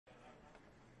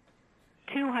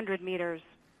200 meters,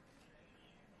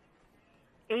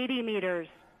 80 meters,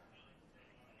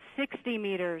 60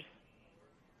 meters,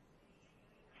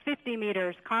 50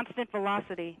 meters, constant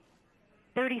velocity,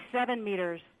 37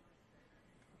 meters,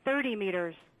 30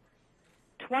 meters,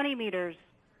 20 meters,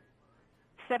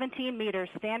 17 meters,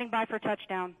 standing by for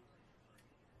touchdown.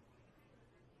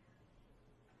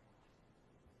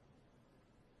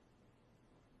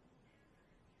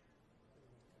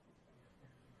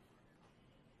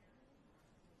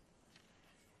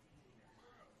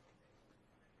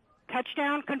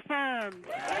 Touchdown confirmed.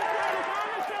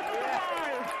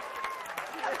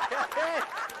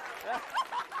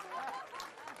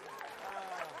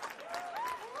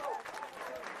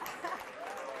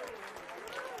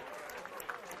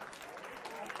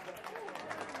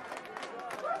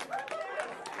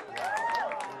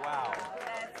 Wow.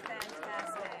 That's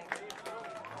fantastic.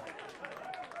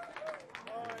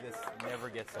 This never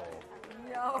gets old.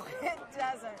 No, it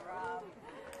doesn't, Rob.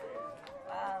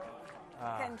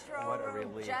 Control what a room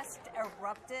relief. just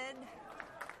erupted.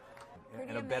 Pretty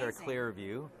And a better, amazing. clearer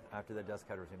view after the dust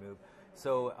cutter was removed.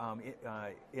 So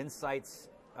Insight's,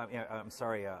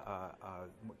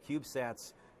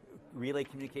 CubeSat's relay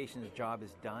communications job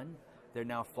is done. They're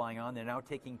now flying on. They're now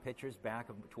taking pictures back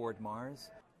toward Mars.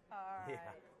 All right.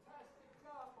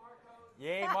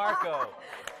 Yeah. Yay, Marco!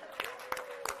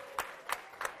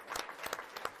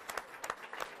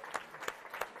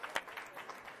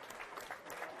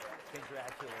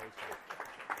 Congratulations.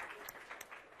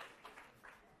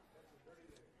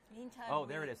 Meantime, Oh,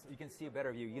 there it is. You can see a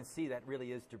better view. You can see that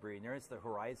really is debris. And there is the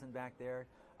horizon back there,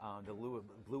 the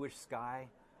bluish sky.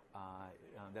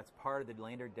 That's part of the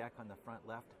lander deck on the front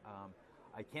left.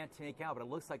 I can't make out, but it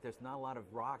looks like there's not a lot of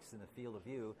rocks in the field of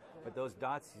view. But those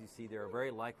dots you see there are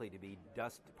very likely to be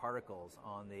dust particles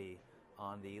on the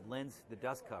lens, the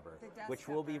dust cover, The dust which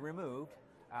will be cover. removed.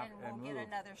 And we'll get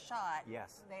another shot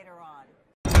Yes. later on.